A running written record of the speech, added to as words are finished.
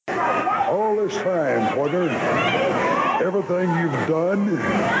all this time, partner, everything you've done,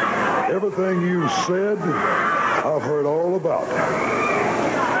 everything you've said, I've heard all about.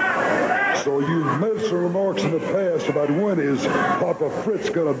 So you've made some remarks in the past about when is Papa Fritz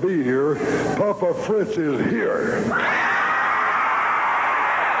going to be here. Papa Fritz is here.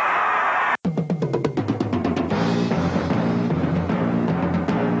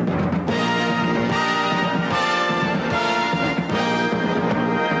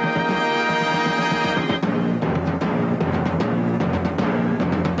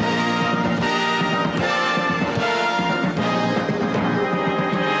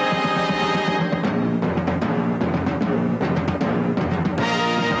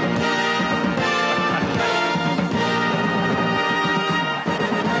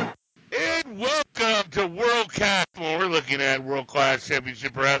 At World Class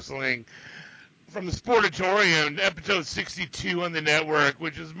Championship Wrestling from the Sportatorium, episode 62 on the network,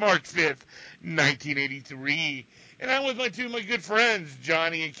 which is March 5th, 1983. And I'm with my two of my good friends,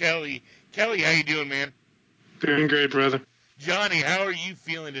 Johnny and Kelly. Kelly, how you doing, man? Doing great, brother. Johnny, how are you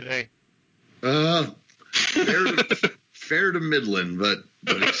feeling today? Fair to Midland, but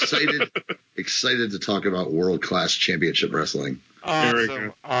excited to talk about World Class Championship Wrestling.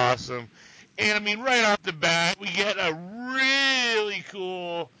 Awesome. And, I mean, right off the bat, we get a really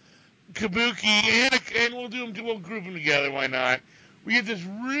cool Kabuki, and we'll group them together, why not? We get this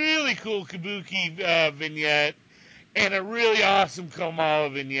really cool Kabuki vignette and a really awesome Kamala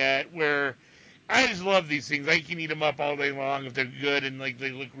vignette where I just love these things. I can eat them up all day long if they're good and, like,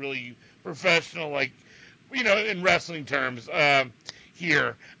 they look really professional, like, you know, in wrestling terms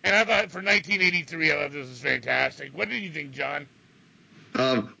here. And I thought for 1983, I thought this was fantastic. What did you think, John?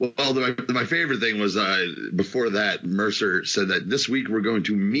 My favorite thing was before that, Mercer said that this week we're going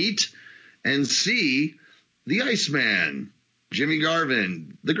to meet and see the Iceman, Jimmy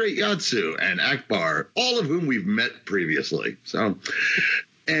Garvin, the Great Yatsu, and Akbar, all of whom we've met previously. But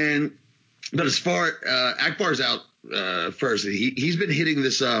as far Akbar's out first, he's been hitting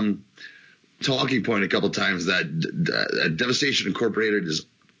this talking point a couple times that Devastation Incorporated is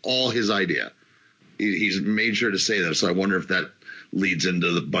all his idea. He's made sure to say that, so I wonder if that leads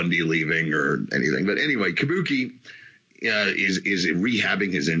into the Bundy leaving or anything. But anyway, Kabuki is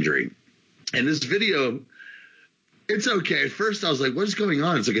rehabbing his injury. And this video, it's okay. At first I was like, what is going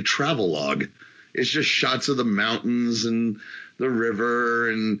on? It's like a travel log. It's just shots of the mountains and the river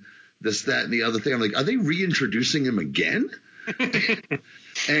and this, that, and the other thing. I'm like, are they reintroducing him again? And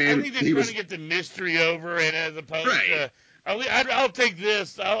I think they're trying to get the mystery over, and as opposed to, I'll take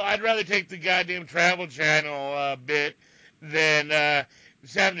this. I'd rather take the goddamn Travel Channel bit than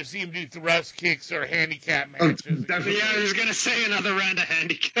just having to see him do thrust kicks or handicap matches. Definitely. Yeah, I was going to say another round of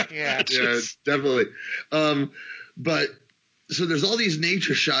handicap matches. Yeah, definitely. But so there's all these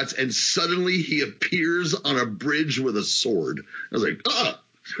nature shots, and suddenly he appears on a bridge with a sword. I was like,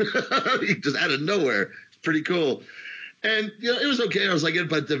 he just out of nowhere. It's pretty cool. And, you know, it was okay. I was like,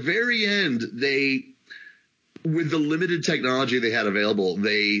 but at the very end, with the limited technology they had available,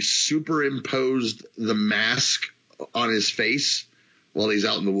 they superimposed the mask on his face while he's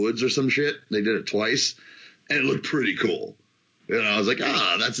out in the woods or some shit. They did it twice, and it looked pretty cool. You know, I was like,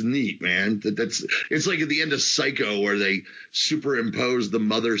 that's neat, man. It's like at the end of Psycho where they superimpose the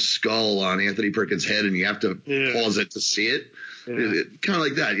mother's skull on Anthony Perkins' head, and you have to pause it to see it. Yeah. Kind of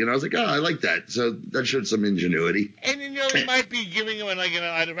like that, you know. I was like, I like that. So that showed some ingenuity. And you know, they might be giving him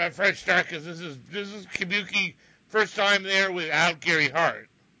a fresh start because this is Kabuki first time there without Gary Hart.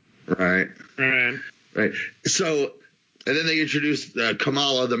 Right. So, and then they introduced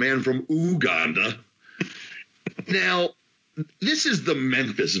Kamala, the man from Uganda. Now, this is the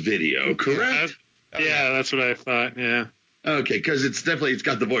Memphis video, correct? Yeah, that's what I thought. Yeah. Okay, because it's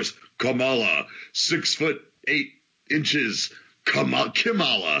got the voice. Kamala, 6'8"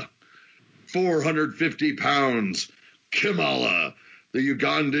 Kamala, 450 pounds. Kamala, the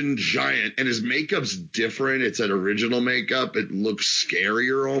Ugandan giant, and his makeup's different. It's an original makeup. It looks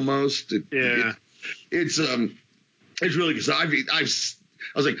scarier almost. It's really good. So I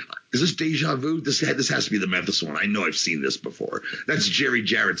was like, is this deja vu? This has to be the Memphis one. I know I've seen this before. That's Jerry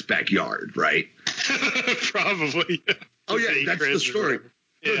Jarrett's backyard, right? Probably. Oh yeah, that's the story.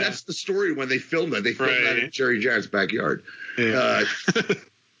 Yeah. No, that's the story when they filmed that. They filmed that in Jerry Jarrett's backyard. Yeah.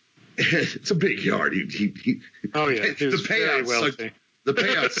 It's a big yard. The payout sucked. The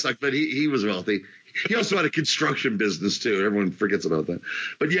payout sucked, but he was wealthy. He also had a construction business too. Everyone forgets about that.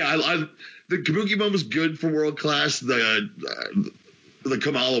 But yeah, the Kabuki one was good for World Class. The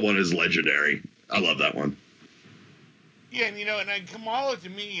Kamala one is legendary. I love that one. Yeah, and Kamala to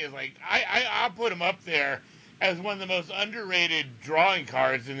me is like I'll put him up there as one of the most underrated drawing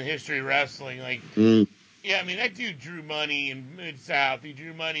cards in the history of wrestling. Like, yeah, I mean, that dude drew money in Mid-South. He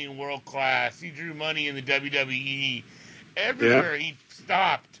drew money in World Class. He drew money in the WWE. Everywhere he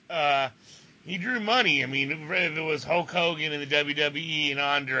stopped, he drew money. I mean, if it was Hulk Hogan in the WWE and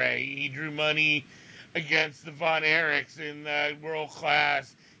Andre, he drew money against the Von Erichs in World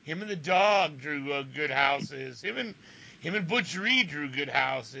Class. Him and the Dog drew good houses. Him and Butch Reed drew good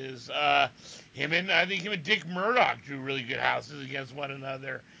houses. I think him and Dick Murdoch drew really good houses against one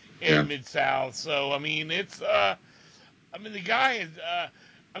another in Mid-South. So, I mean, the guy is,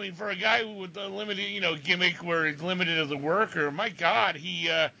 for a guy with a limited, gimmick where he's limited as a worker, my God, he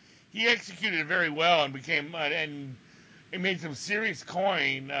executed it very well and became, and he made some serious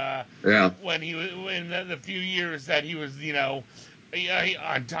coin, when he was, in the few years that he was,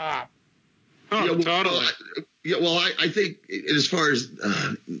 on top. Oh, totally. I think as far as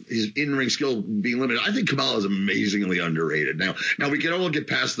his in-ring skill being limited, I think Kamala is amazingly underrated. Now we can all get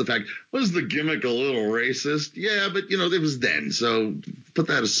past the fact, was the gimmick a little racist? Yeah, but it was then, so put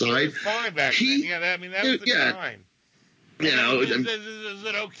that aside. It was fine back then. Yeah, that was the time. Is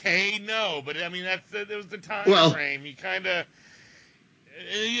it okay? No, but it was the time frame. You kind of,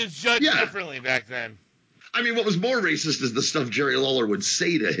 it's judged differently back then. I mean, what was more racist is the stuff Jerry Lawler would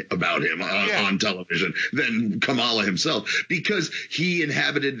say about him on television than Kamala himself, because he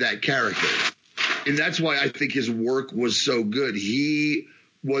inhabited that character. And that's why I think his work was so good. He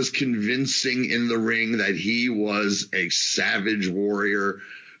was convincing in the ring that he was a savage warrior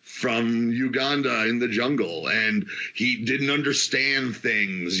from Uganda in the jungle, and he didn't understand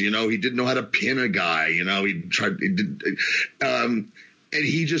things. He didn't know how to pin a guy. And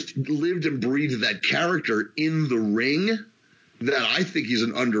he just lived and breathed that character in the ring, that I think he's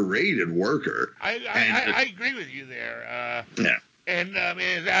an underrated worker. I agree with you there. And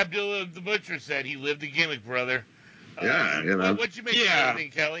as Abdullah the Butcher said, he lived the gimmick, brother. What you make of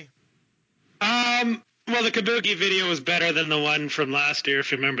everything, Kelly? Well, the Kabuki video was better than the one from last year,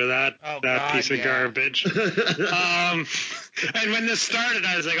 if you remember that piece of garbage. And when this started,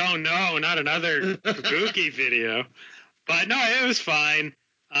 I was like, oh no, not another Kabuki video. But no, it was fine.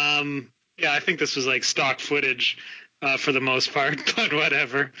 I think this was like stock footage for the most part, but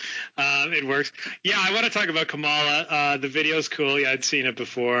whatever. It works. Yeah, I want to talk about Kamala. The video's cool. Yeah, I'd seen it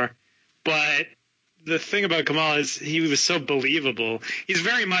before. But the thing about Kamala is he was so believable. He's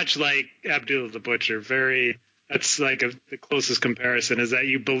very much like Abdullah the Butcher. That's like the closest comparison, is that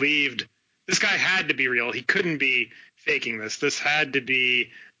you believed this guy had to be real. He couldn't be faking this. This had to be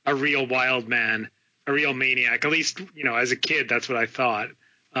a real wild man, a real maniac. At least, as a kid, that's what I thought.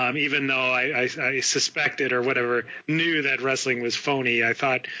 Even though I suspected or whatever, knew that wrestling was phony, I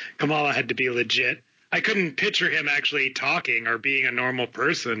thought Kamala had to be legit. I couldn't picture him actually talking or being a normal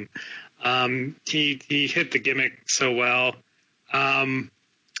person. He hit the gimmick so well. And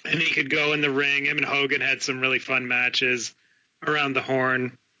he could go in the ring. Him and Hogan had some really fun matches around the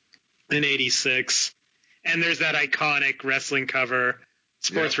horn in '86. And there's that iconic wrestling cover,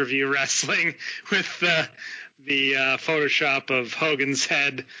 Sports Review Wrestling, with the Photoshop of Hogan's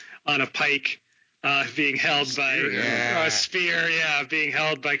head on a pike being held by a spear, being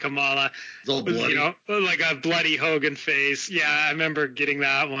held by Kamala. It's all bloody. Like a bloody Hogan face. Yeah, I remember getting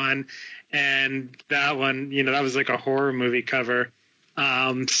that one. And that one, that was like a horror movie cover.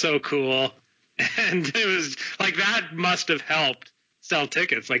 So cool. And it was like, that must have helped sell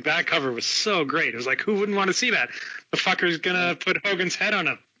tickets. Like, that cover was so great. It was like, who wouldn't want to see that? The fucker's gonna put Hogan's head on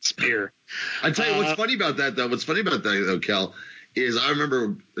a spear. I tell you what's funny about that, though, Kel, is I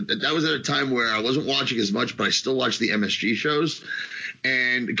remember that was at a time where I wasn't watching as much, but I still watched the MSG shows.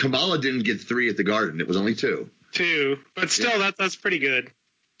 And Kamala didn't get 3 at the Garden. It was only 2. 2. But still, that's pretty good.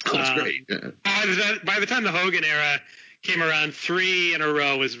 Oh, that's great. Yeah. By the time the Hogan era came around, 3 in a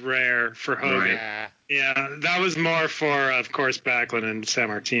row was rare for Hogan. Right. Yeah, that was more for, of course, Backlund and San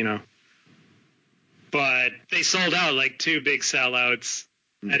Martino. But they sold out like 2 big sellouts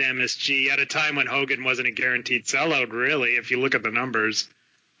at MSG at a time when Hogan wasn't a guaranteed sellout, really, if you look at the numbers.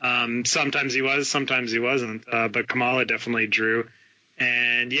 Sometimes he was, sometimes he wasn't. But Kamala definitely drew.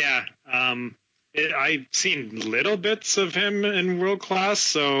 And, I've seen little bits of him in World Class,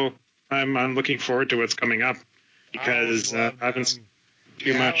 so I'm looking forward to what's coming up, because I haven't seen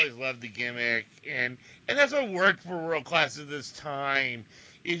too much. I always loved the gimmick, and that's what worked for World Class at this time.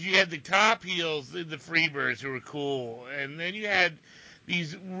 Is you had the top heels, the Freebirds, who were cool, and then you had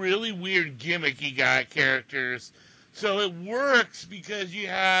these really weird gimmicky guy characters. So it works because you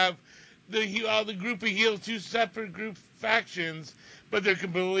have the group of heels, two separate group factions, but they're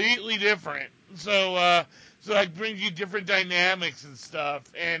completely different. So that brings you different dynamics and stuff.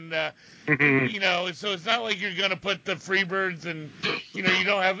 And so it's not like you're gonna put the Freebirds and you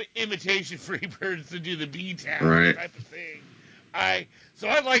don't have imitation Freebirds to do the B-Town type of thing. I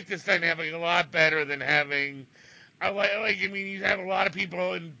like this dynamic a lot better than having. You had a lot of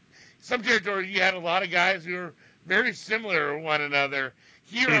people in some territories. You had a lot of guys who are very similar to one another.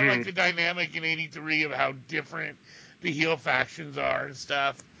 Here, I like the dynamic in '83 of how different the heel factions are and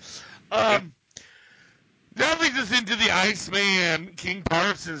stuff. That leads us into the Iceman King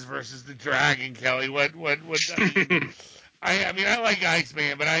Parsons versus the Dragon, Kelly. I like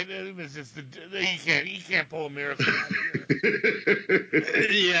Iceman, but it's just he can't pull a miracle out here.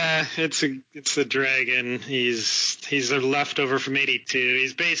 Yeah, it's a Dragon. He's a leftover from '82.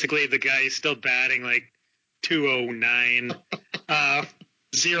 He's basically the guy who's still batting like .209,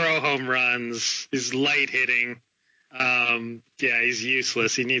 0 home runs. He's light hitting. He's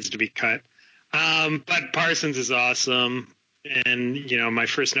useless. He needs to be cut. But Parsons is awesome, and my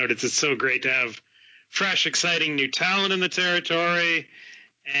first note is it's so great to have fresh, exciting new talent in the territory,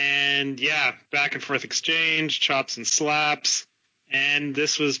 and back and forth exchange, chops and slaps, and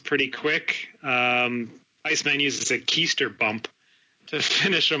this was pretty quick. Iceman uses a keister bump to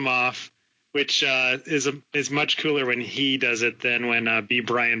finish him off, which is much cooler when he does it than when B.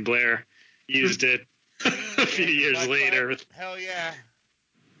 Brian Blair used it a few years later. Hell yeah.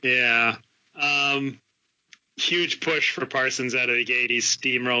 Yeah. Huge push for Parsons out of the gate. He's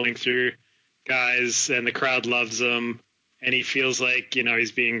steamrolling through guys, and the crowd loves him, and he feels like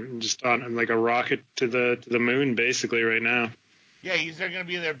he's being just on like a rocket to the moon basically right now. Yeah, he's going to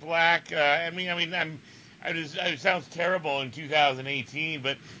be their black. It sounds terrible in 2018,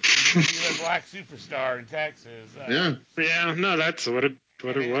 but he's their black superstar in Texas. No, that's what it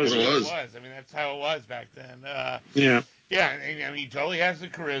was. It was. I mean, that's how it was back then. Yeah, he totally has the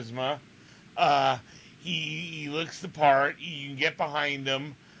charisma. He looks the part. You can get behind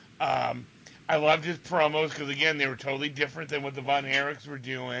him. I loved his promos because, again, they were totally different than what the Von Erichs were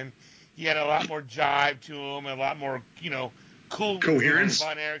doing. He had a lot more jive to him, a lot more, cool coherence.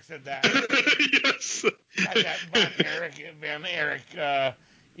 Von Erich said that. Yes. That Van Erich,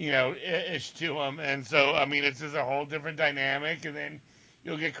 ish to him. And so, it's just a whole different dynamic. And then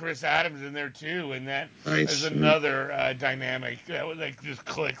you'll get Chris Adams in there, too. And that is another dynamic that just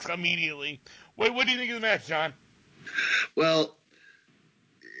clicks immediately. What do you think of the match, John? Well,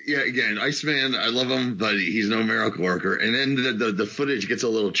 yeah, again, Iceman, I love him, but he's no miracle worker. And then the footage gets a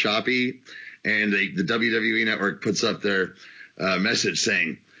little choppy, and the WWE Network puts up their message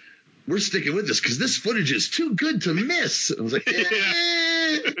saying, "We're sticking with this because this footage is too good to miss." I was like,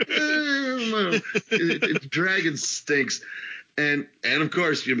 Dragon stinks. And of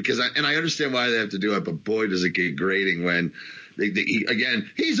course, because I understand why they have to do it, but boy, does it get grating when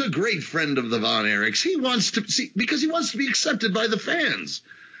he's a great friend of the Von Erichs. He wants to see because he wants to be accepted by the fans.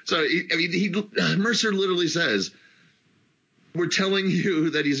 So Mercer literally says, "We're telling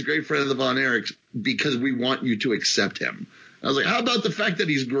you that he's a great friend of the Von Erichs because we want you to accept him." I was like, "How about the fact that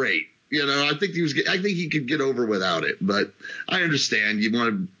he's great?" I think he could get over without it, but I understand you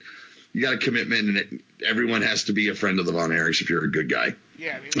got a commitment, and everyone has to be a friend of the Von Erichs if you're a good guy.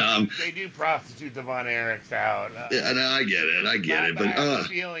 Yeah, they do prostitute the Von Erichs out. And I get it, but I have a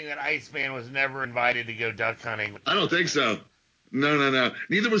feeling that Iceman was never invited to go duck hunting. I don't think so. No.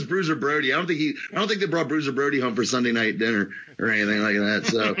 Neither was Bruiser Brody. I don't think they brought Bruiser Brody home for Sunday night dinner or anything like that.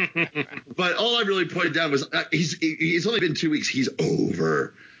 So, but all I really pointed down was he's only been 2 weeks. He's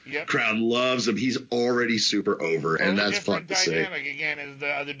over. Yep. Crowd loves him. He's already super over, and that's fun to say. Dynamic again as the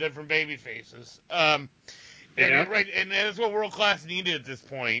other different baby faces. And that's what World Class needed at this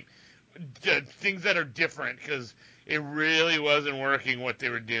point. Things that are different because it really wasn't working what they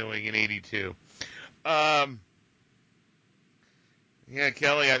were doing in '82. Yeah,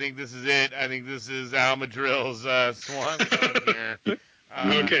 Kelly, I think this is it. I think this is Al Madril's swan song here.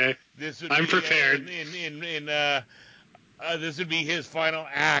 Okay. I'm prepared. This would be his final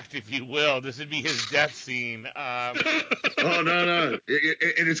act, if you will. This would be his death scene. Oh, no. And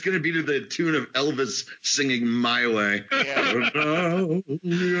it's going to be to the tune of Elvis singing My Way. Yeah.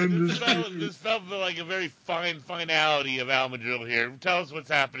 This felt like a very fine finality of Al Madril here. Tell us what's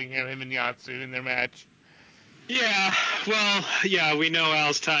happening here, him and Yatsu in their match. Yeah, well, we know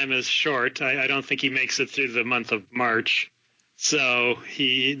Al's time is short. I don't think he makes it through the month of March. So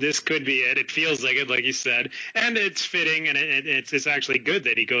this could be it. It feels like it, like you said. And it's fitting, and it's actually good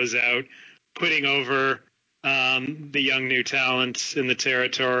that he goes out putting over the young new talent in the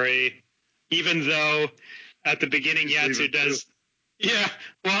territory, even though at the beginning Yatsu does. Yeah,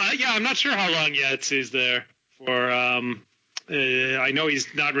 well, I'm not sure how long Yatsu's there for. I know he's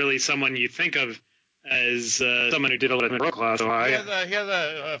not really someone you think of as someone who did a lot of pro class. So he has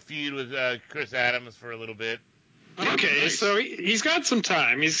a feud with Chris Adams for a little bit. Okay, nice. So he's got some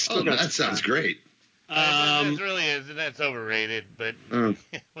time. That sounds great. It really is, and that's overrated. But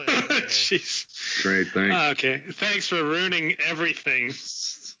jeez, great, thanks. Okay, thanks for ruining everything.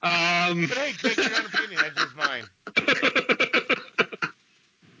 But hey, take your own opinion. That's just mine.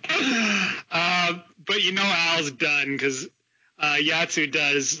 But Al's done because Yatsu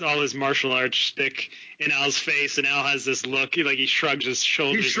does all his martial arts shtick in Al's face, and Al has this look, he shrugs his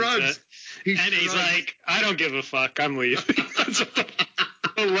shoulders. He shrugs. He's like, I don't give a fuck, I'm leaving. That's what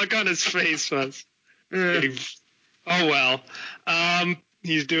the look on his face was. Oh, well.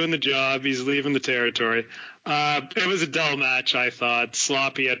 He's doing the job. He's leaving the territory. It was a dull match, I thought.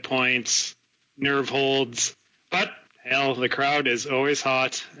 Sloppy at points, nerve holds. But, hell, the crowd is always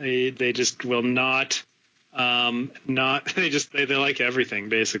hot. They just will not... they like everything,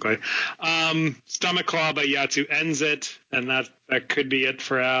 basically. Stomach claw by Yatsu ends it, and that could be it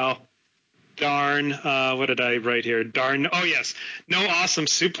for Al. Darn. What did I write here? Darn. Oh, yes. No awesome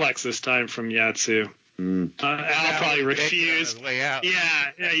suplex this time from Yatsu. Al probably refused. Yeah,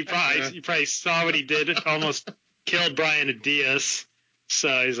 you probably saw what he did. It almost killed Brian Diaz. So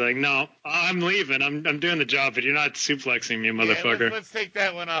he's like, no, I'm leaving. I'm doing the job, but you're not suplexing me, motherfucker. Let's take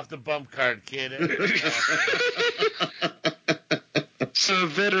that one off the bump card, kid. So a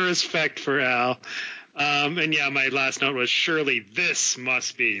bit of respect for Al. And yeah, my last note was, surely this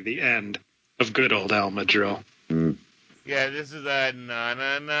must be the end of good old Al Madrill. Yeah, this is a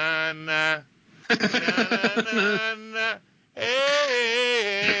na-na-na-na. Na-na-na-na.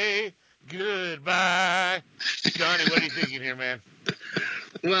 Hey, goodbye. Johnny, what are you thinking here, man?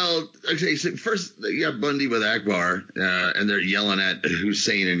 Well, okay, so first you got Bundy with Akbar, and they're yelling at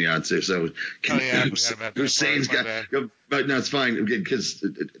Hussein and Yatsu. So I forgot about that. Hussein's got, but no, it's fine because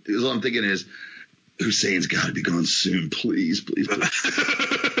all I'm thinking is Hussein's got to be gone soon, please.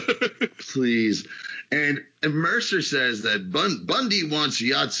 Please. And Mercer says that Bundy wants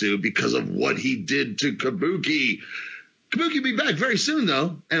Yatsu because of what he did to Kabuki. Kabuki will be back very soon,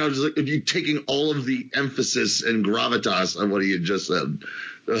 though. And I was like, if you taking all of the emphasis and gravitas on what he had just said,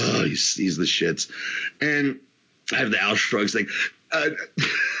 he's the shits. And I have the Al Shrugs thing.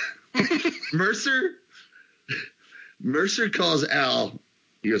 Mercer calls Al.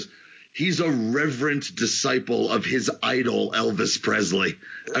 He goes, he's a reverent disciple of his idol, Elvis Presley.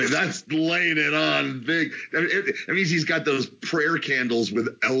 I mean, that's laying it on big. That means he's got those prayer candles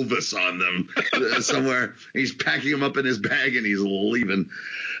with Elvis on them somewhere. He's packing them up in his bag and he's leaving.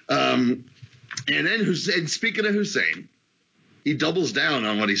 And then Hussein, speaking of Hussein, he doubles down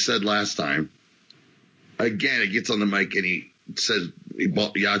on what he said last time. Again, he gets on the mic and he says he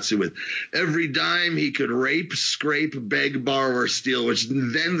bought Yatsu with every dime he could rape, scrape, beg, borrow, or steal, which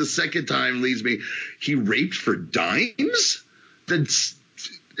then the second time leads me, he raped for dimes? It's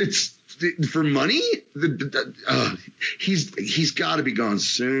for money? He's got to be gone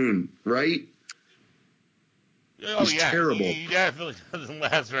soon, right? He's terrible. He definitely doesn't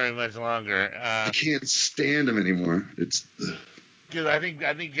last very much longer. I can't stand him anymore. It's because I think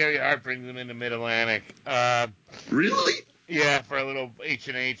Gary Hart brings him into Mid-Atlantic. Really? Yeah, for a little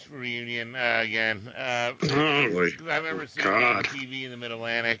H&H reunion again. I remember seeing him on TV in the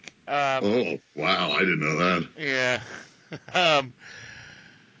Mid-Atlantic. Oh, wow. I didn't know that. Yeah.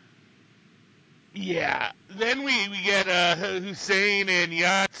 Yeah. Then we get Hussein and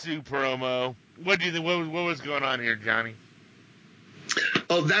Yatsu promo. What do you think? What was going on here, Johnny?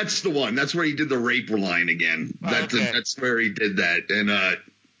 Oh, that's the one. That's where he did the rape line again. That's where he did that. And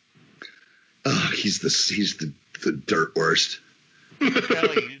he's the dirt worst.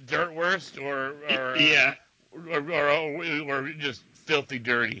 Dirt worst, or yeah, or just filthy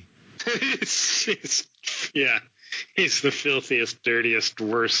dirty. Yeah, he's the filthiest, dirtiest,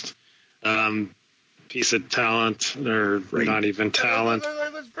 worst piece of talent, or not even talent.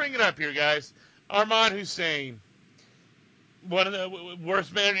 Let's bring it up here, guys. Armand Hussein, one of the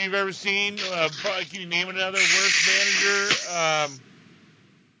worst managers you've ever seen. Can you name another worst manager?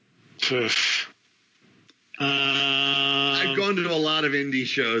 I've gone to a lot of indie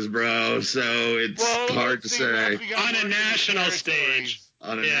shows, bro, so it's hard to say. On a national stage.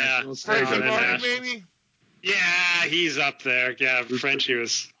 National stage. Maybe? Yeah, he's up there. Yeah, Frenchie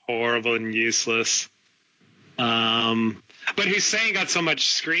was horrible and useless. But Hussein got so much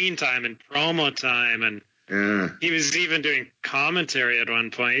screen time and promo time, and he was even doing commentary at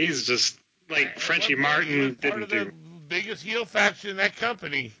one point. He's just like Frenchie Martin didn't do. The biggest heel faction in that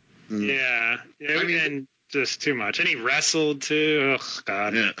company. Yeah, just too much. And he wrestled too. Oh,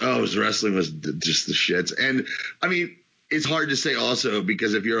 God. Yeah. Oh, his wrestling was just the shits. And, I mean, it's hard to say also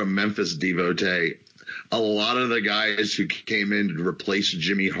because if you're a Memphis devotee, a lot of the guys who came in to replace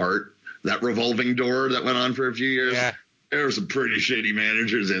Jimmy Hart, that revolving door that went on for a few years, there were some pretty shitty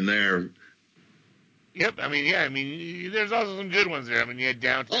managers in there. Yep. I mean, there's also some good ones there. I mean, you had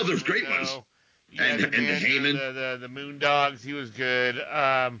Downtown. Oh, there's great ones. And the Heyman. The Moondogs, he was good.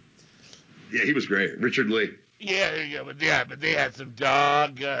 Yeah, he was great. Richard Lee. Yeah, there you go. But they had some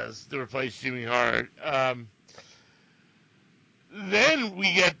dogs to replace Jimmy Hart. Then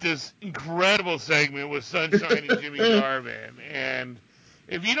we get this incredible segment with Sunshine and Jimmy Garvin. And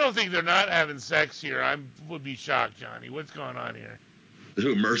if you don't think they're not having sex here, I would be shocked, Johnny. What's going on here?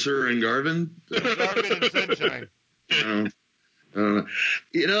 Who, Mercer and Garvin? Garvin and Sunshine.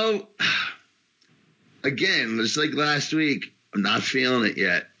 You know, again, just like last week, I'm not feeling it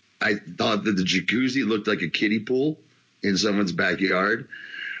yet. I thought that the jacuzzi looked like a kiddie pool in someone's backyard.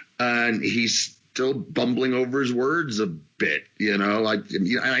 And he's still bumbling over his words a bit, you know.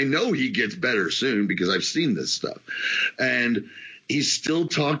 I know he gets better soon because I've seen this stuff. And he's still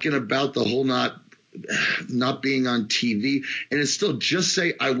talking about the whole not being on TV. And it's still just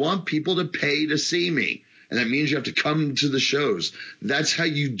say, I want people to pay to see me. And that means you have to come to the shows. That's how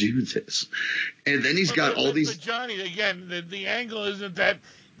you do this. And then he's got all these. But Johnny, again, the angle isn't that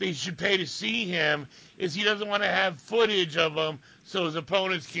they should pay to see him. Is he doesn't want to have footage of him so his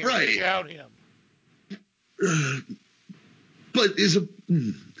opponents can't scout him. But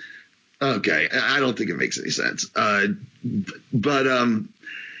okay, I don't think it makes any sense. But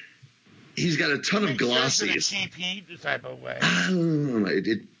he's got a ton of glossies. In a cheap heat type of way.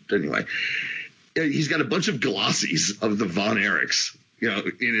 Anyway, he's got a bunch of glossies of the Von Erichs, you know,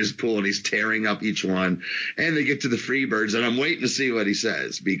 in his pool, and he's tearing up each one. And they get to the Freebirds, and I'm waiting to see what he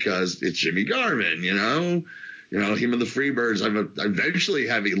says because it's Jimmy Garvin, you know. You know, him and the Freebirds. I eventually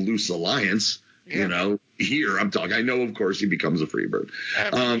have a loose alliance. Yeah. You know, here I'm talking. I know, of course, he becomes a Freebird.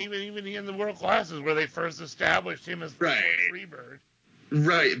 Even in the World Classes where they first established him as the Freebird.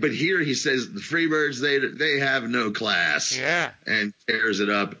 Right, but here he says the Freebirds they have no class. Yeah, and tears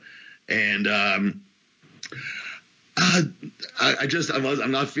it up, and I'm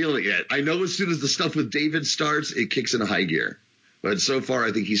not feeling it yet. I know as soon as the stuff with David starts, it kicks into high gear. But so far,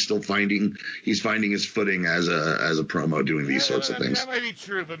 I think he's still finding his footing as a promo doing these sorts of things. That might be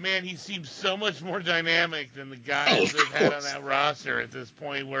true, but man, he seems so much more dynamic than the guys they've had on that roster at this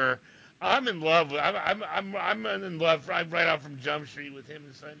point. Where I'm in love with, I'm in love right off from Jump Street with him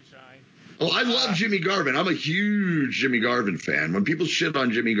and Sunshine. Well, I love Jimmy Garvin. I'm a huge Jimmy Garvin fan. When people shit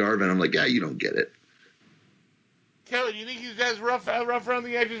on Jimmy Garvin, I'm like, yeah, you don't get it. Kelly, do you think he's as rough around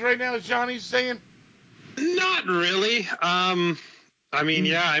the edges right now as Johnny's saying? Not really. I mean,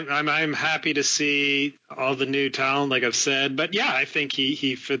 yeah, I'm happy to see all the new talent, like I've said. But yeah, I think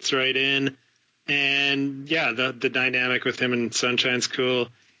he fits right in, and yeah, the dynamic with him and Sunshine's cool,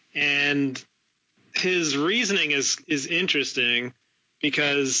 and his reasoning is interesting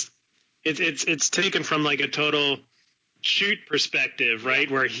because it's taken from like a total shoot perspective,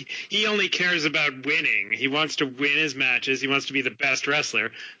 right? Where he only cares about winning. He wants to win his matches. He wants to be the best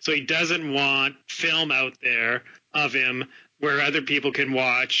wrestler. So he doesn't want film out there of him where other people can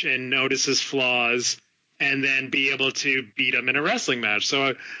watch and notice his flaws and then be able to beat him in a wrestling match.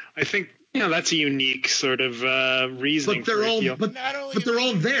 So I think, you know, that's a unique sort of reasoning. But they're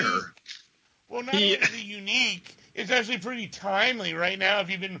all there. Well, not only is it unique, it's actually pretty timely right now. If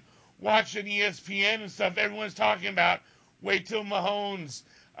you've been watching ESPN and stuff, everyone's talking about wait till Mahomes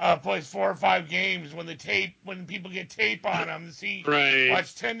plays 4 or 5 games when people get tape on him to see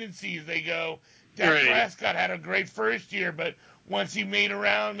watch tendencies. They go, Dak Prescott had a great first year, but once he made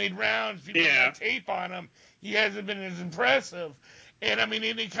rounds, people got tape on him. He hasn't been as impressive, and I mean,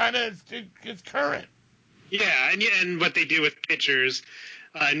 it's current. Yeah, and what they do with pitchers,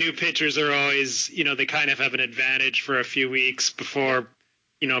 new pitchers are always, you know, they kind of have an advantage for a few weeks before,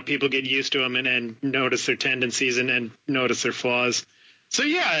 you know, people get used to them and notice their tendencies and notice their flaws. So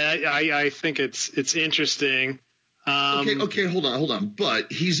yeah, I think it's interesting. Okay, hold on.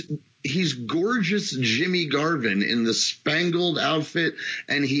 But he's gorgeous Jimmy Garvin in the spangled outfit,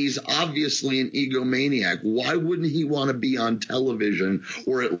 and he's obviously an egomaniac. Why wouldn't he want to be on television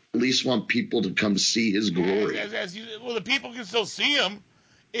or at least want people to come see his glory? Well, the people can still see him.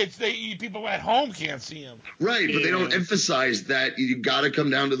 It's people at home can't see him. Right, but they don't emphasize that you got to come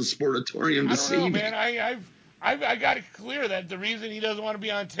down to the sportatorium to see me. Man. I got it clear that the reason he doesn't want to be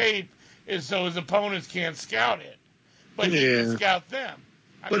on tape is so his opponents can't scout it. But he can scout them.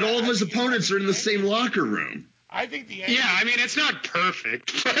 But all of his opponents are in the same locker room. I think the ending... Yeah, I mean, it's not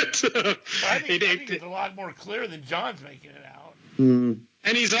perfect, but... I think it's a lot more clear than John's making it out. Mm.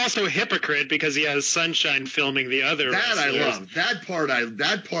 And he's also a hypocrite because he has Sunshine filming the other wrestlers. I love. That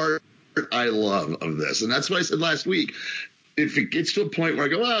part I love of this. And that's what I said last week. If it gets to a point where I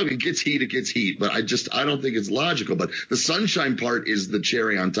go, well, if it gets heat, it gets heat. But I don't think it's logical. But the Sunshine part is the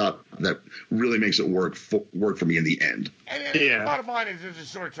cherry on top that really makes it work for me in the end. And the bottom line is it's a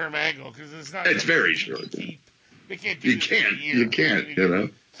short-term angle because it's not. It's very short. They can't do this every year. You can't. You know.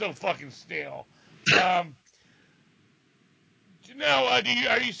 So fucking stale. Are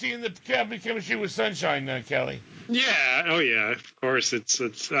you seeing the chemistry with Sunshine, Kelly? Yeah. Oh, yeah. Of course. It's.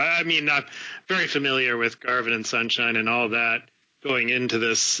 I mean, I'm very familiar with Garvin and Sunshine and all that going into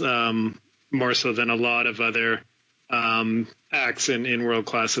this, more so than a lot of other acts in World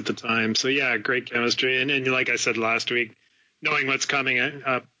Class at the time. So yeah, great chemistry. And like I said last week, knowing what's coming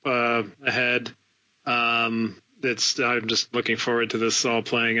up ahead, I'm just looking forward to this all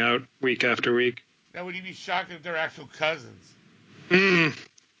playing out week after week. Now, would you be shocked if they're actual cousins? That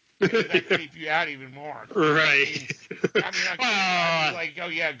creep you out even more. Right. I mean, like, oh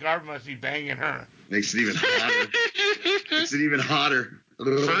yeah, Garb must be banging her. Makes it even hotter.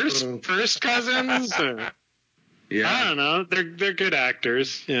 First cousins? Yeah. I don't know. They're good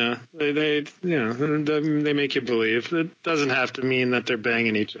actors. Yeah. They make you believe. It doesn't have to mean that they're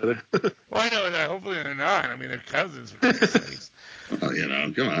banging each other. Well, I know that. Hopefully they're not. I mean, they're cousins. Well,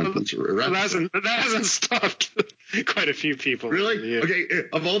 come on. That hasn't stopped quite a few people. Really? Okay,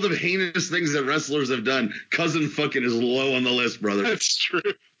 of all the heinous things that wrestlers have done, cousin fucking is low on the list, brother. That's true.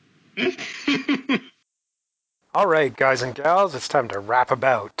 All right, guys and gals, it's time to rap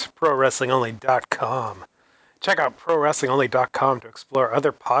about ProWrestlingOnly.com. Check out ProWrestlingOnly.com to explore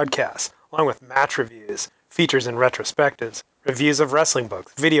other podcasts, along with match reviews, features and retrospectives, reviews of wrestling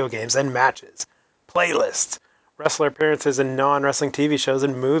books, video games, and matches, playlists, wrestler appearances in non-wrestling TV shows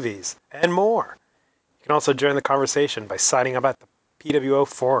and movies, and more. You can also join the conversation by signing up at the PWO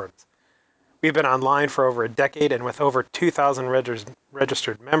forums. We've been online for over a decade and with over 2,000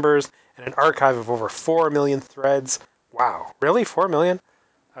 registered members and an archive of over 4 million threads. Wow, really? 4 million?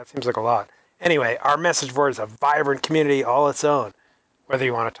 That seems like a lot. Anyway, our message board is a vibrant community all its own. Whether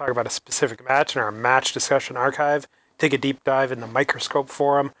you want to talk about a specific match in our match discussion archive, take a deep dive in the Microscope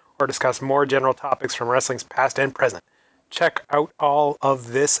forum, or discuss more general topics from wrestling's past and present, check out all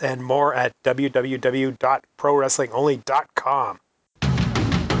of this and more at www.prowrestlingonly.com.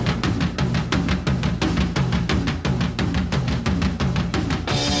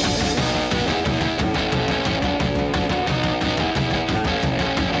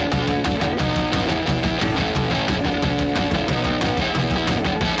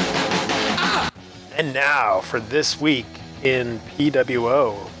 And now for this week in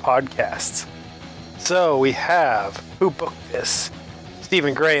PWO podcasts. So we have Who Booked This?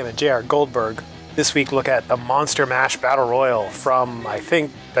 Stephen Graham and J.R. Goldberg. This week look at the Monster Mash Battle Royal from, I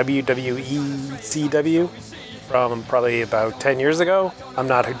think, WWECW from probably about 10 years ago. I'm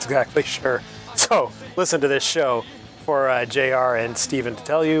not exactly sure. So listen to this show for J.R. and Stephen to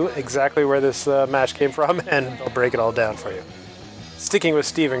tell you exactly where this match came from, and they'll break it all down for you. Sticking with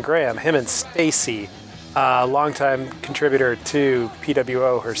Stephen Graham, him and Stacy, a longtime contributor to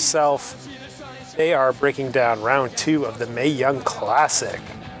PWO herself, they are breaking down round 2 of the Mae Young Classic.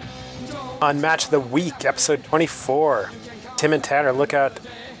 On Match of the Week, episode 24, Tim and Tanner look at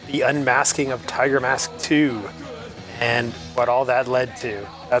the unmasking of Tiger Mask 2 and what all that led to.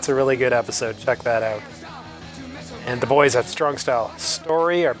 That's a really good episode. Check that out. And the boys at Strong Style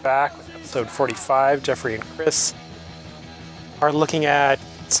Story are back with episode 45. Jeffrey and Chris are looking at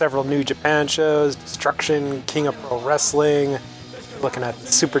several New Japan shows, Destruction, King of Pro Wrestling, looking at the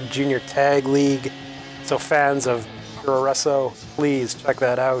Super Junior Tag League. So fans of Puroresso, please check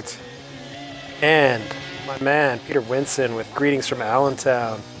that out. And my man, Peter Winson with Greetings from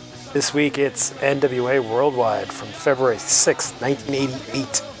Allentown. This week it's NWA Worldwide from February 6th,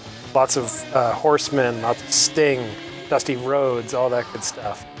 1988. Lots of Horsemen, lots of Sting, Dusty Rhodes, all that good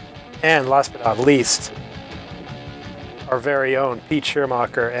stuff. And last but not least, our very own Pete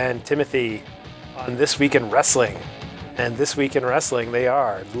Schirmacher and Timothy on This Week in Wrestling. And This Week in Wrestling, they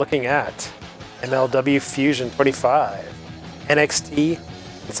are looking at MLW Fusion 25, NXT,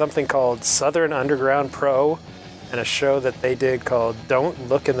 and something called Southern Underground Pro, and a show that they did called Don't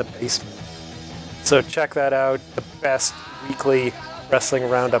Look in the Basement. So check that out, the best weekly wrestling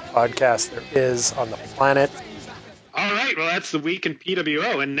roundup podcast there is on the planet. All right, well, that's the week in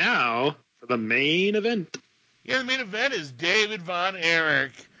PWO, and now for the main event. Yeah, the main event is David Von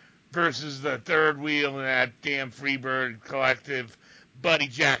Erich versus the third wheel in that damn Freebird Collective, Buddy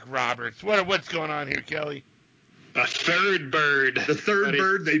Jack Roberts. What's going on here, Kelly? A third bird. The third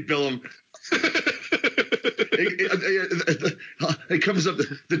bird, they bill him. It comes up.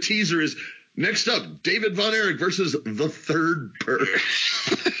 The teaser is next up: David Von Erich versus the third bird.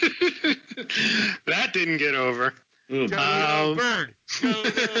 That didn't get over. Go bird. Go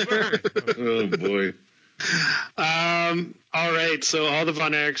bird. Oh boy. All right, so all the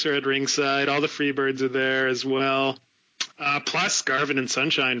Von Erichs are at ringside. All the Freebirds are there as well. Plus Garvin and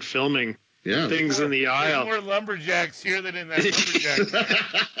Sunshine filming things in the aisle. There's more lumberjacks here than in that lumberjack.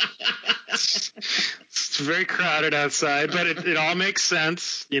 It's very crowded outside, but it all makes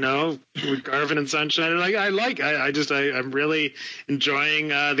sense, with Garvin and Sunshine. I'm really enjoying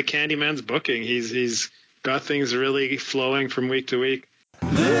the Candyman's booking. He's got things really flowing from week to week.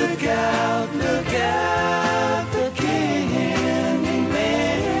 Look out, the Candyman.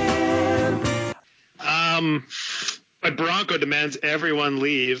 But Bronco demands everyone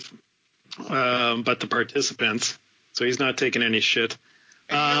leave, but the participants. So he's not taking any shit.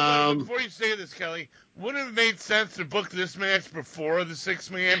 Before you say this, Kelly, wouldn't it have made sense to book this match before the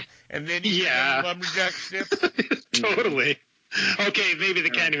 6-man and then you get the lumberjack ship? Totally. Okay, maybe the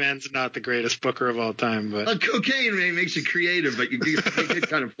Candyman's not the greatest booker of all time, but Cocaine makes you creative, but you get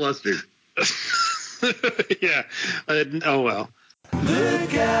kind of flustered. Yeah. Oh well.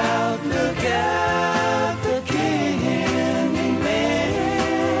 Look out, the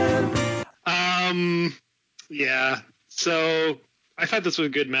Candyman. Yeah. So I thought this was a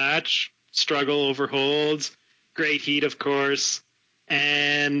good match. Struggle over holds. Great heat, of course.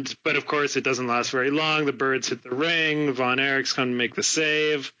 But of course it doesn't last very long. The birds hit the ring. Von Erichs come to make the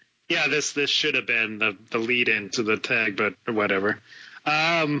save. Yeah, this should have been the lead in to the tag, but whatever.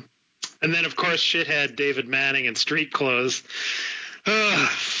 And then of course shithead David Manning in street clothes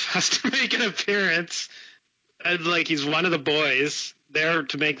has to make an appearance. Like he's one of the boys there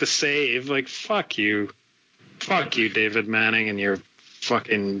to make the save. Like fuck you, David Manning, and your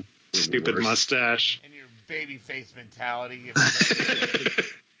fucking stupid mustache. Baby face mentality.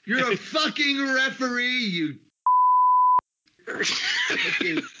 You're a fucking referee, you. We're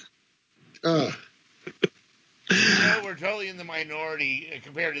totally in the minority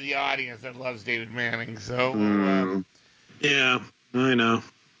compared to the audience that loves David Manning. So, yeah, I know.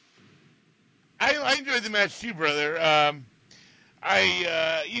 I enjoyed the match too, brother. It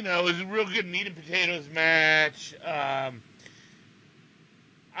was a real good meat and potatoes match.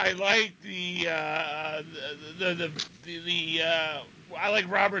 I like I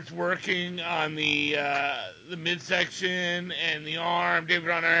like Roberts working on the midsection and the arm. David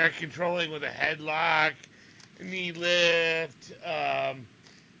Von Erich controlling with a headlock, knee lift. The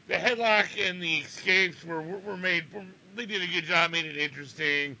headlock and the escapes were made. They did a good job, made it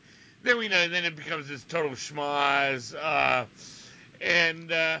interesting. Then then it becomes this total schmoz.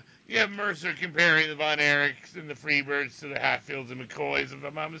 You have Mercer comparing the Von Erichs and the Freebirds to the Hatfields and McCoys, if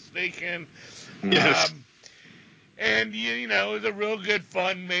I'm not mistaken. Yes. It was a real good,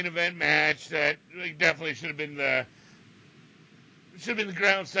 fun main event match that definitely should have been the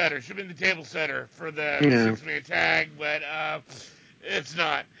ground setter, should have been the table setter for the 6-man tag, but it's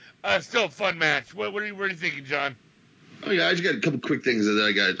not. Still a fun match. What are you thinking, John? Oh, yeah, I just got a couple quick things that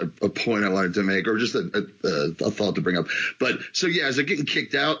I got a point I wanted to make, or just a thought to bring up. But so, yeah, as they're getting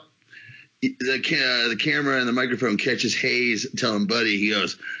kicked out, the camera and the microphone catches Hayes telling Buddy, he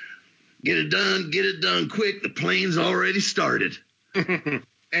goes, get it done quick. The plane's already started. And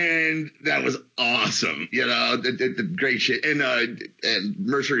that was awesome. The great shit. And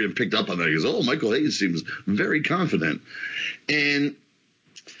Mercer even picked up on that. He goes, oh, Michael Hayes seems very confident. And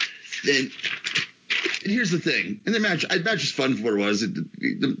then here's the thing. And the match was fun for what it was.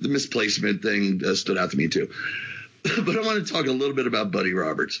 The misplacement thing stood out to me too. But I want to talk a little bit about Buddy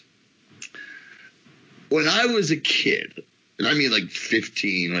Roberts. When I was a kid, and I mean like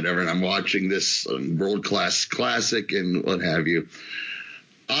 15, whatever, and I'm watching this world-class classic and what have you,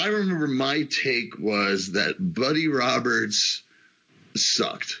 I remember my take was that Buddy Roberts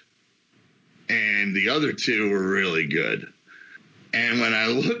sucked. And the other two were really good. And when I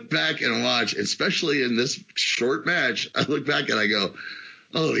look back and watch, especially in this short match, I look back and I go,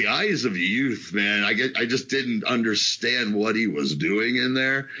 oh, the eyes of youth, man. I just didn't understand what he was doing in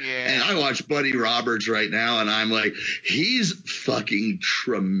there. Yeah. And I watch Buddy Roberts right now, and I'm like, he's fucking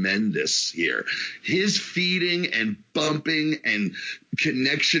tremendous here. His feeding and bumping and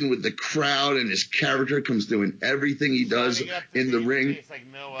connection with the crowd and his character comes through in everything he does in the ring.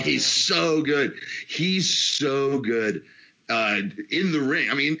 He's so good. He's so good. In the ring.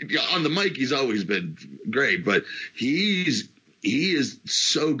 I mean, on the mic, he's always been great, but he is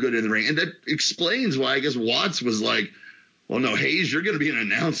so good in the ring. And that explains why I guess Watts was like, well, no, Hayes, you're going to be an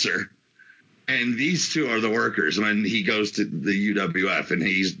announcer. And these two are the workers. When he goes to the UWF, and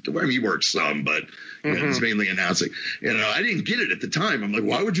he works some, but it's mainly announcing. I didn't get it at the time. I'm like,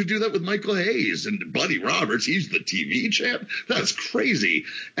 why would you do that with Michael Hayes and Buddy Roberts? He's the TV champ. That's crazy.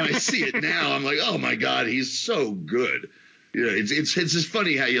 And I see it now. I'm like, oh my God, he's so good. It's just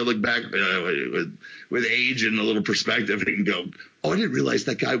funny how you look back with age and a little perspective and go, oh, I didn't realize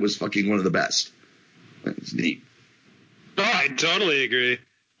that guy was fucking one of the best. It's neat. Oh, I totally agree.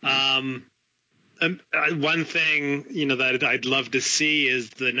 One thing, that I'd love to see is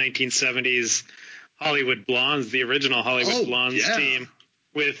the 1970s Hollywood Blondes, the original Hollywood Blondes team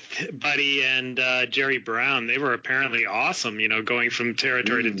with Buddy and Jerry Brown. They were apparently awesome, going from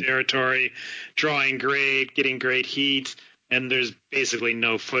territory to territory, drawing great, getting great heat, and there's basically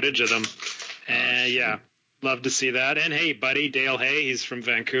no footage of them. And love to see that. And hey, Buddy, Dale Hay, he's from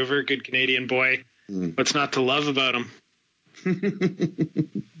Vancouver, good Canadian boy. What's not to love about him?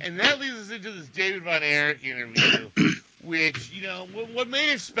 And that leads us into this David Von Erich interview, which, what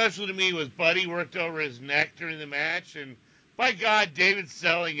made it special to me was Buddy worked over his neck during the match, and by God, David's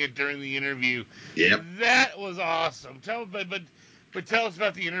selling it during the interview. Yep. That was awesome. Tell us about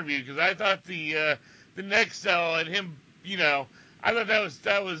the interview, because I thought the neck sell and him, I thought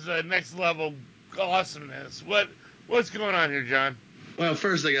that was next level awesomeness. What's going on here, John? Well,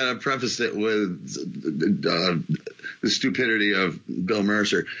 first I got to preface it with the stupidity of Bill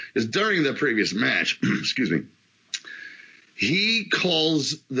Mercer. Is during the previous match, excuse me, he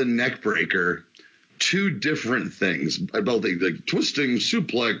calls the neck breaker two different things. Both like twisting,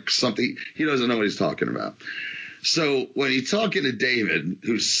 suplex, something. He doesn't know what he's talking about. So when he's talking to David,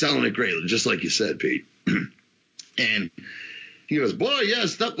 who's selling it great, just like you said, Pete, and he goes, boy,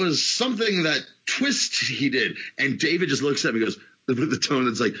 yes, that was something that twist he did. And David just looks at me and goes, with the tone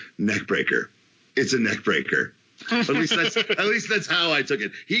that's like, neck breaker. It's a neck breaker. At least that's how I took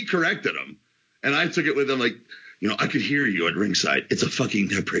it. He corrected him, and I took it with him like, I could hear you at ringside. It's a fucking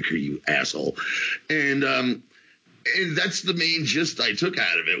neck breaker, you asshole. And that's the main gist I took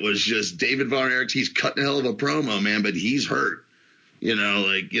out of it, was just David Von Erich. He's cutting a hell of a promo, man, but he's hurt.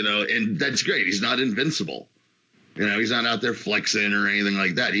 And that's great. He's not invincible. He's not out there flexing or anything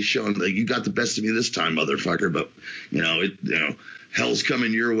like that. He's showing like, you got the best of me this time, motherfucker. But hell's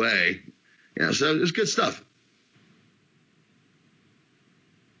coming your way. So it was good stuff.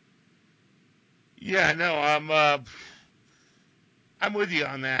 Yeah, no, I'm with you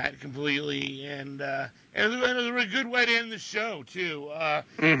on that completely, and it was a good way to end the show too.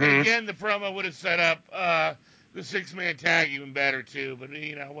 And again, the promo would have set up the 6-man tag even better too. But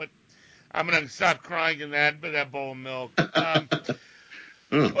what? I'm going to stop crying in that bowl of milk.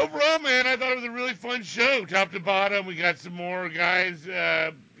 Overall, man, I thought it was a really fun show, top to bottom. We got some more guys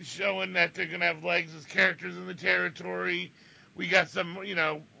showing that they're going to have legs as characters in the territory. We got some,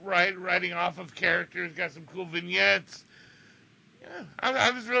 writing off of characters, got some cool vignettes. Yeah,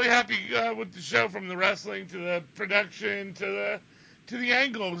 I was really happy with the show, from the wrestling to the production to the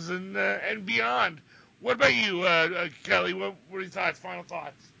angles and beyond. What about you, Kelly? What were your thoughts? Final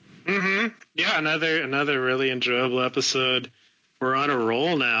thoughts? Yeah, another really enjoyable episode. We're on a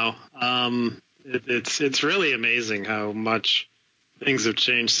roll now. It's really amazing how much things have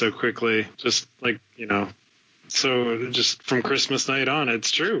changed so quickly. Just like, so just from Christmas night on, it's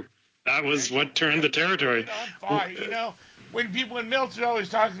true. That was what turned the territory on fire. When Meltzer always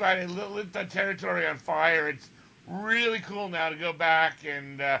talks about it, lit the territory on fire. It's really cool now to go back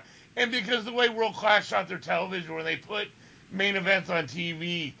and because the way World Class shot their television, when they put main events on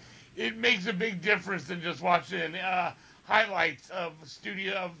TV, it makes a big difference than just watching highlights of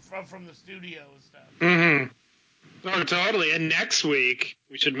from the studio and stuff. Oh, totally. And next week,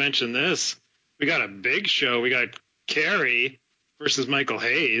 we should mention this. We got a big show. We got Kerry versus Michael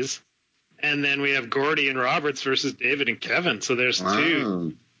Hayes, and then we have Gordy and Roberts versus David and Kevin. So there's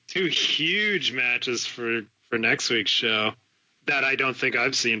two huge matches for next week's show that I don't think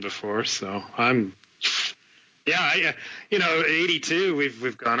I've seen before. So I'm. Yeah, 82,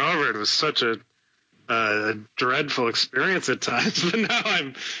 we've gone over it. It was such a dreadful experience at times, but now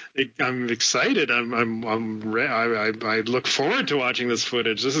I'm excited. I look forward to watching this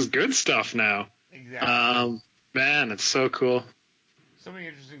footage. This is good stuff now. Exactly. Man, it's so cool. So many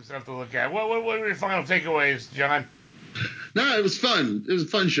interesting stuff to look at. What were your final takeaways, John? No, it was fun. It was a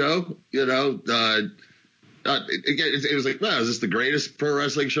fun show. It was like, wow, is this the greatest pro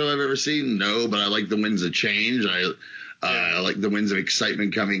wrestling show I've ever seen? No, but I like the winds of change. I like the winds of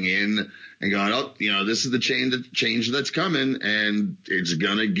excitement coming in and going, this is the change that's coming, and it's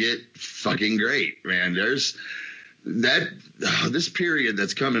gonna get fucking great, man. There's this period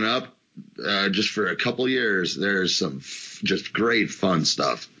that's coming up, just for a couple years. There's some just great fun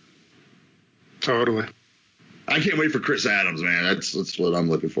stuff. Totally. I can't wait for Chris Adams, man. That's what I'm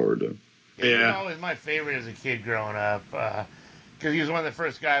looking forward to. Yeah. He was always my favorite as a kid growing up, because he was one of the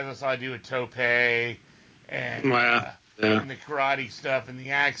first guys I saw do a tope and and the karate stuff and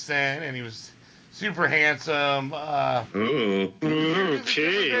the accent, and he was super handsome. Okay.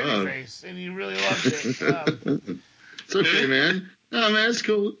 Face, and he really loved it. It's okay, man. No, man, it's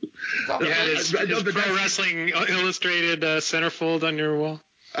cool. His Pro Wrestling Illustrated centerfold on your wall.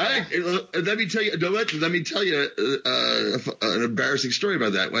 Let me tell you an embarrassing story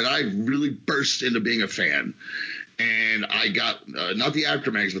about that. When I really burst into being a fan, and I got not the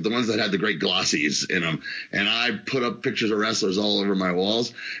Aftermags, but the ones that had the great glossies in them, and I put up pictures of wrestlers all over my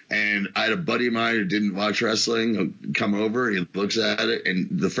walls. And I had a buddy of mine who didn't watch wrestling come over. He looks at it, and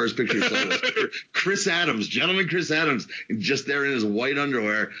the first picture he saw was Chris Adams, gentleman Chris Adams, just there in his white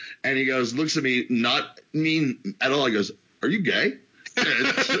underwear. And he goes, looks at me, not mean at all. He goes, "Are you gay?"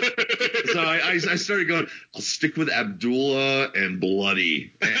 So I started going, I'll stick with Abdullah and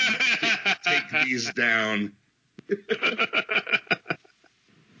Bloody and take these down.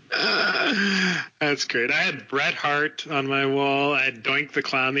 That's great. I had Bret Hart on my wall. I had Doink the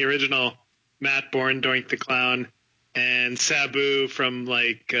Clown, the original Matt Bourne Doink the Clown, and Sabu from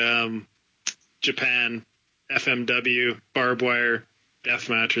Japan, FMW, barbed wire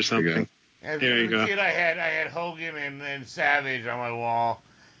deathmatch or something. As a kid, I had Hogan and Savage on my wall,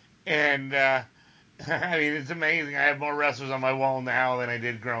 and I mean, it's amazing. I have more wrestlers on my wall now than I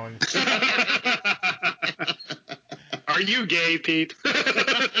did growing up. Are you gay, Pete?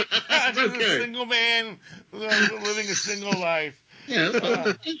 I'm just a single man living a single life.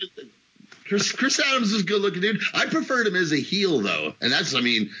 Yeah. Chris Adams is a good looking dude. I preferred him as a heel though, and that's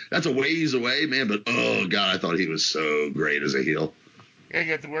a ways away, man. But oh god, I thought he was so great as a heel. Yeah, you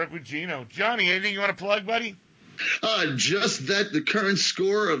got to work with Gino. Johnny, anything you want to plug, buddy? Just that the current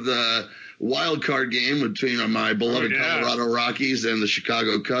score of the wild card game between my beloved Colorado Rockies and the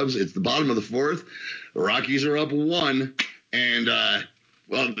Chicago Cubs. It's the bottom of the fourth. The Rockies are up 1, and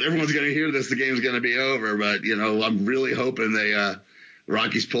everyone's going to hear this. The game's going to be over, but I'm really hoping the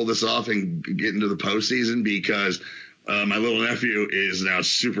Rockies pull this off and get into the postseason because my little nephew is now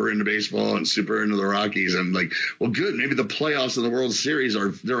super into baseball and super into the Rockies. And good, maybe the playoffs of the World Series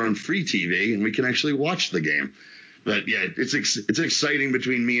they're on free TV and we can actually watch the game. But yeah, it's exciting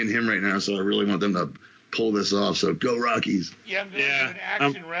between me and him right now. So I really want them to pull this off. So go Rockies. Yeah, I'm going to an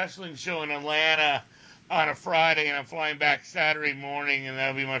action wrestling show in Atlanta on a Friday, and I'm flying back Saturday morning, and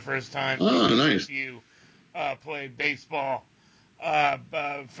that'll be my first time. Oh, nice. You played baseball. Hey,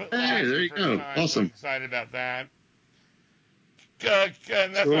 there you go. Time, awesome. So I'm excited about that.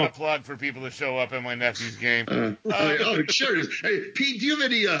 And that's not a plug for people to show up at my nephew's game. Sure. Hey, Pete, do you have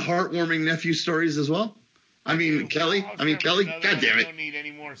any heartwarming nephew stories as well? Kelly. God damn it. I don't need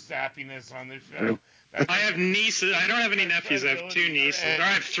any more sappiness on this show. I have nieces. I don't have any nephews. I have 2 nieces. Or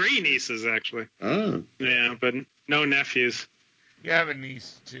I have 3 nieces, actually. Oh. Yeah, but no nephews. You have a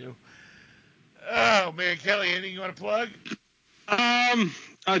niece, too. Oh, man. Kelly, anything you want to plug?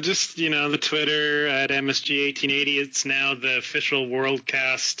 Just, the Twitter at MSG1880. It's now the official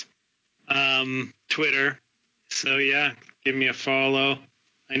Worldcast Twitter. So, yeah, give me a follow.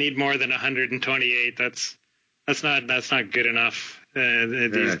 I need more than 128. That's not good enough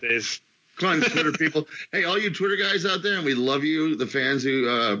these days. Come on, Twitter people. Hey, all you Twitter guys out there, and we love you, the fans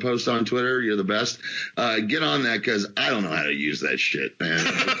who post on Twitter. You're the best. Get on that because I don't know how to use that shit, man.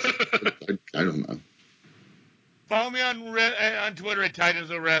 I don't know. Follow me on Twitter at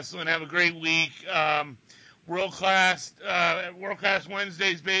Titans of Wrestling. Have a great week. World Class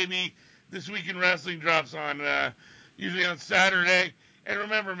Wednesdays, baby. This Week in Wrestling drops on usually on Saturday. And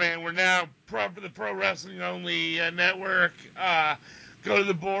remember, man, we're now the Pro Wrestling Only network. Go to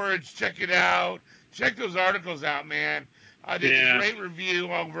the boards, check it out. Check those articles out, man. I did a great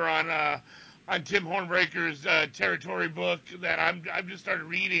review over on Tim Hornbreaker's Territory book that I've just started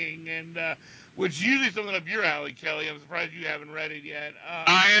reading, and which is usually something up your alley, Kelly. I'm surprised you haven't read it yet.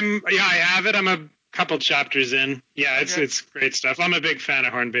 I have it. I'm a couple chapters in. Yeah, it's great stuff. I'm a big fan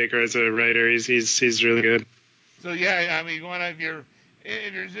of Hornbaker as a writer. He's really good. So yeah, I mean, one of your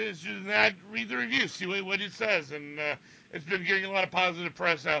if you're interested in that, read the review, see what it says, and it's been getting a lot of positive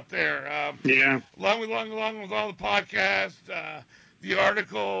press out there. Along with all the podcasts, the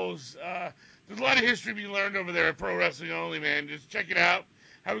articles, there's a lot of history being learned over there at Pro Wrestling Only, man. Just check it out.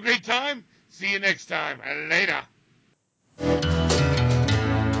 Have a great time. See you next time. Later.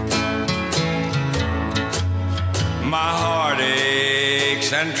 My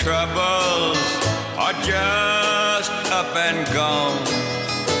heartaches and troubles are just up and gone.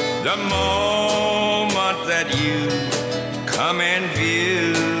 The moment that you come in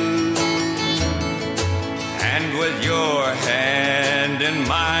view, with your hand in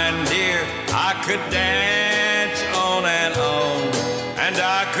mine, dear, I could dance on and on, and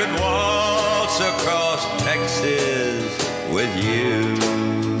I could waltz across Texas with you.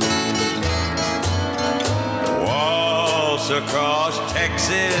 Waltz across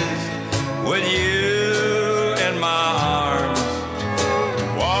Texas with you in my arms.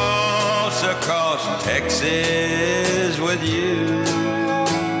 Waltz across Texas with you.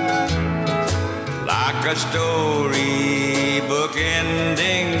 Like a storybook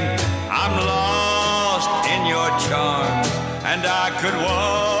ending, I'm lost in your charms, and I could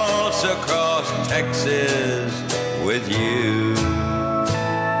waltz across Texas with you.